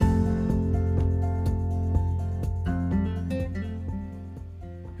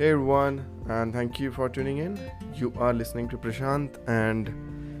Hey everyone, and thank you for tuning in. You are listening to Prashant,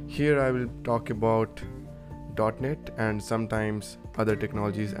 and here I will talk about .NET and sometimes other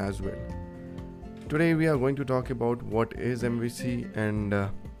technologies as well. Today we are going to talk about what is MVC, and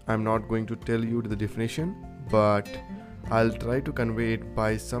I'm not going to tell you the definition, but I'll try to convey it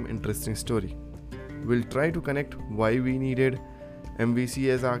by some interesting story. We'll try to connect why we needed MVC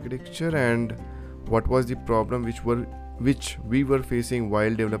as architecture and what was the problem which we were facing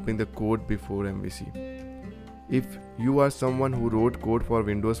while developing the code before MVC. If you are someone who wrote code for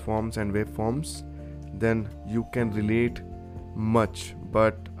Windows Forms and web forms, then you can relate much,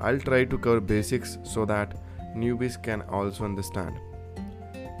 but I'll try to cover basics so that newbies can also understand.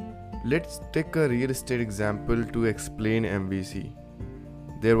 Let's take a real estate example to explain MVC.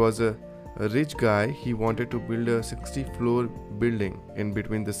 There was a rich guy. He wanted to build a 60-floor building in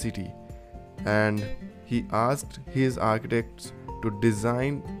between the city, and he asked his architects to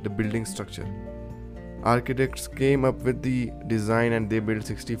design the building structure. Architects came up with the design and they built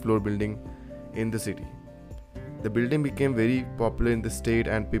 60-floor building in the city. The building became very popular in the state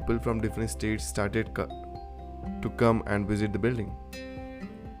and people from different states started to come and visit the building.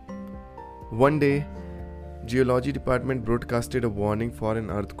 One day, Geology department broadcasted a warning for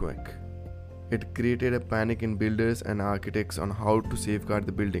an earthquake. It created a panic in builders and architects on how to safeguard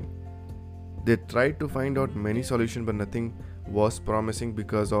the building. They tried to find out many solutions, but nothing was promising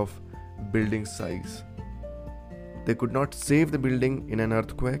because of building size. They could not save the building in an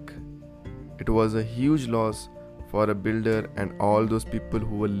earthquake. It was a huge loss for a builder and all those people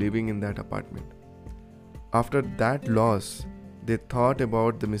who were living in that apartment. After that loss, they thought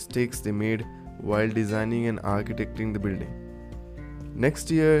about the mistakes they made while designing and architecting the building. Next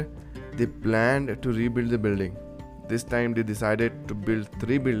year, they planned to rebuild the building. This time they decided to build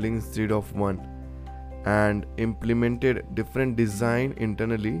 3 buildings instead of 1 and implemented different design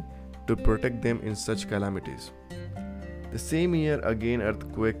internally to protect them in such calamities. The same year again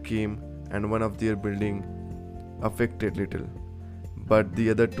earthquake came and one of their building affected little, but the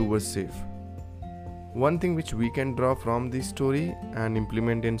other 2 were safe. One thing which we can draw from this story and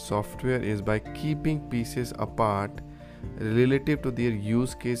implement in software is by keeping pieces apart relative to their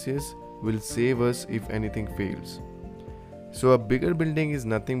use cases will save us if anything fails. So a bigger building is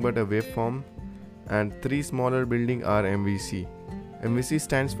nothing but a web form and 3 smaller buildings are MVC. MVC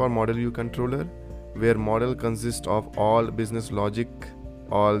stands for Model View Controller, where model consists of all business logic,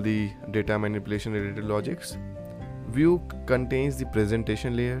 all the data manipulation related logics. View contains the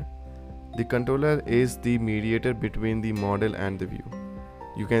presentation layer. The controller is the mediator between the model and the view.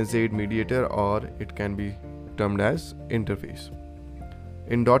 You can say it mediator or it can be termed as interface.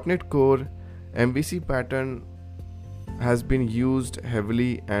 In .NET Core, MVC pattern has been used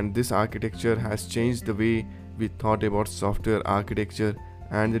heavily, and this architecture has changed the way we thought about software architecture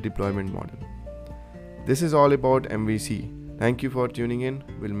and the deployment model. This is all about MVC. Thank you for tuning in.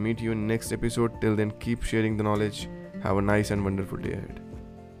 We'll meet you in next episode. Till then, keep sharing the knowledge. Have a nice and wonderful day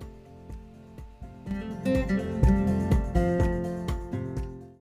ahead.